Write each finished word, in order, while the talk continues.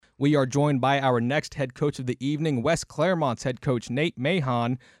We are joined by our next head coach of the evening, West Clermont's head coach, Nate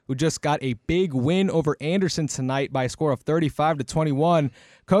Mahon, who just got a big win over Anderson tonight by a score of 35-21.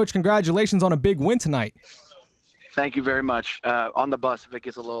 Coach, congratulations on a big win tonight. Thank you very much. On the bus, if it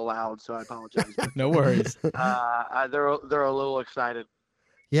gets a little loud, so I apologize. No worries. They're a little excited.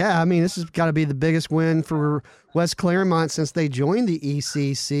 Yeah, I mean, this has got to be the biggest win for West Clermont since they joined the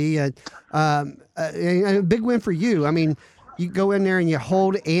ECC. A big win for you. I mean, you go in there and you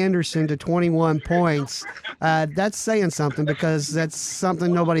hold Anderson to 21 points. That's saying something because that's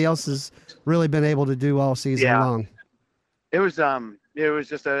something nobody else has really been able to do all season long. It was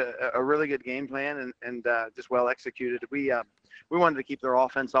just a really good game plan and just well executed. We wanted to keep their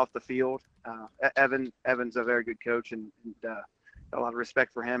offense off the field. Evan's a very good coach and a lot of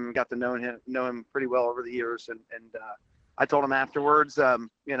respect for him. Got to know him pretty well over the years. And I told him afterwards, that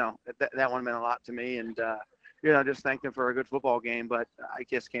one meant a lot to me. And, just thanked him for a good football game. But I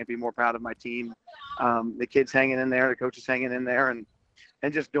just can't be more proud of my team. The kids hanging in there, the coaches hanging in there, and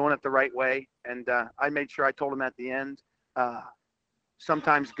just doing it the right way. And I made sure I told him at the end,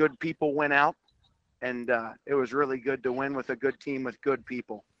 sometimes good people win out. And it was really good to win with a good team with good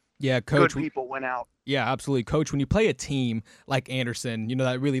people. Yeah, Coach. Good people went out. Yeah, absolutely. Coach, when you play a team like Anderson,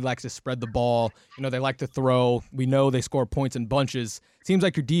 that really likes to spread the ball, they like to throw. We know they score points in bunches. Seems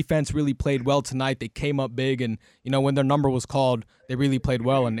like your defense really played well tonight. They came up big, and, when their number was called, they really played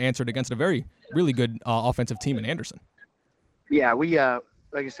well and answered against a very, really good offensive team in Anderson. Yeah, we, like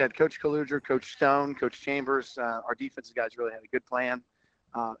I said, Coach Kaluger, Coach Stone, Coach Chambers, our defensive guys really had a good plan.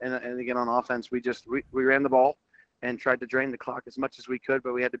 And again, on offense, we ran the ball and tried to drain the clock as much as we could,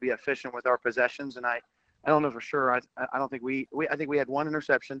 but we had to be efficient with our possessions. And I don't know for sure. I don't think I think we had one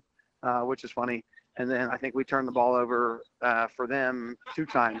interception, which is funny. And then I think we turned the ball over for them 2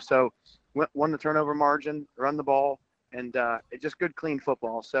 times. So won the turnover margin, run the ball, and it's just good, clean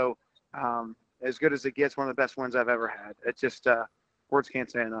football. So as good as it gets, one of the best wins I've ever had. It's just words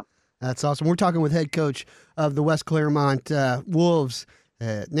can't say enough. That's awesome. We're talking with head coach of the West Clermont Wolves.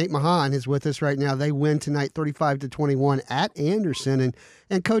 Nate Mahon is with us right now. They win tonight 35-21 at Anderson.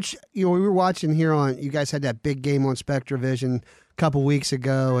 And Coach, we were watching here you guys had that big game on SpectraVision a couple weeks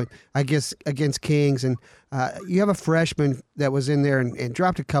ago, and I guess against Kings. And you have a freshman that was in there and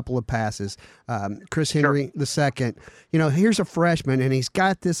dropped a couple of passes, Chris Henry II. Here's a freshman, and he's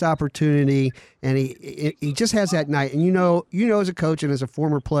got this opportunity, and he just has that night. And as a coach and as a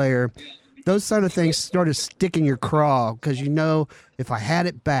former player, those sort of things sort of stick in your craw because if I had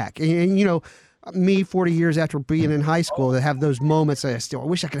it back. And me 40 years after being in high school to have those moments, I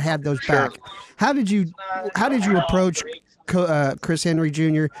wish I could have those back. How did you approach Chris Henry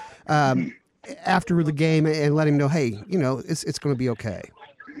Jr. After the game and let him know, hey, it's going to be okay?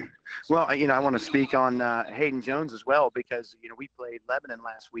 Well, I want to speak on Hayden Jones as well because we played Lebanon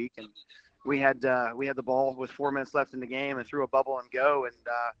last week and we had the ball with 4 minutes left in the game and threw a bubble and go and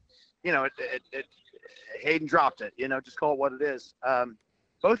Hayden dropped it, just call it what it is.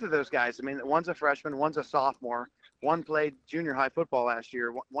 Both of those guys, one's a freshman, one's a sophomore. One played junior high football last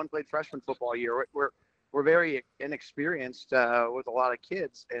year. One played freshman football year. We're very inexperienced with a lot of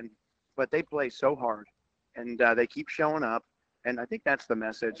kids, but they play so hard and they keep showing up. And I think that's the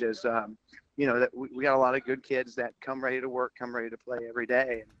message is, that we got a lot of good kids that come ready to work, come ready to play every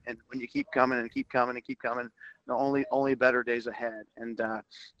day. And when you keep coming and keep coming and keep coming, the only better days ahead. And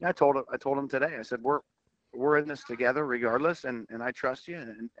I told him today, I said, we're in this together regardless. And I trust you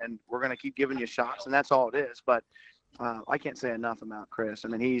and we're going to keep giving you shots. And that's all it is. But I can't say enough about Chris.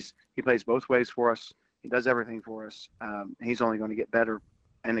 He plays both ways for us. He does everything for us. He's only going to get better.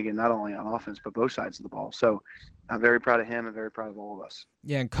 And again, not only on offense, but both sides of the ball. So I'm very proud of him and very proud of all of us.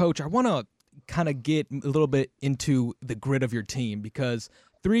 Yeah, and Coach, I want to kind of get a little bit into the grit of your team because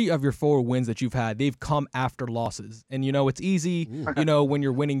 3 of your 4 wins that you've had, they've come after losses. And, it's easy, when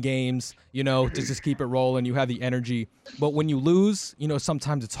you're winning games, to just keep it rolling. You have the energy. But when you lose,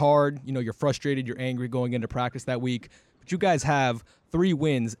 sometimes it's hard. You're frustrated, you're angry going into practice that week. But you guys have 3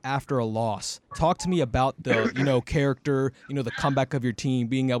 wins after a loss. Talk to me about the, character, the comeback of your team,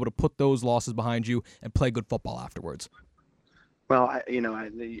 being able to put those losses behind you and play good football afterwards. Well, you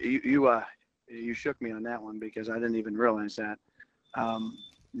shook me on that one because I didn't even realize that.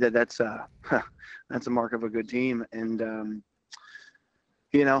 That's a mark of a good team. And,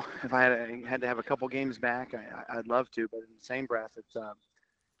 if I had to have a couple games back, I'd love to, but in the same breath, it's,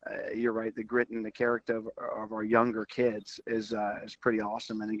 you're right. The grit and the character of our younger kids is pretty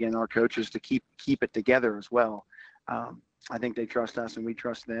awesome. And again, our coaches to keep it together as well. I think they trust us and we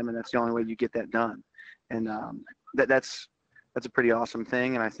trust them, and that's the only way you get that done. And that's a pretty awesome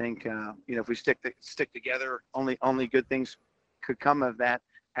thing. And I think if we stick together, only good things could come of that.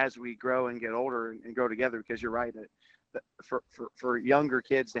 as we grow and get older and grow together, because you're right. For younger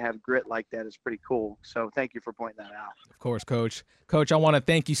kids to have grit like that is pretty cool. So thank you for pointing that out. Of course, Coach. Coach, I want to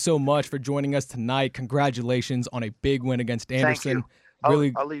thank you so much for joining us tonight. Congratulations on a big win against Anderson. Thank you.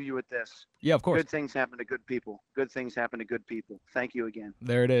 Really, I'll leave you with this. Yeah, of course. Good things happen to good people. Good things happen to good people. Thank you again.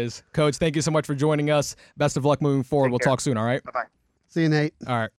 There it is. Coach, thank you so much for joining us. Best of luck moving forward. We'll talk soon, all right? Bye-bye. See you, Nate. All right.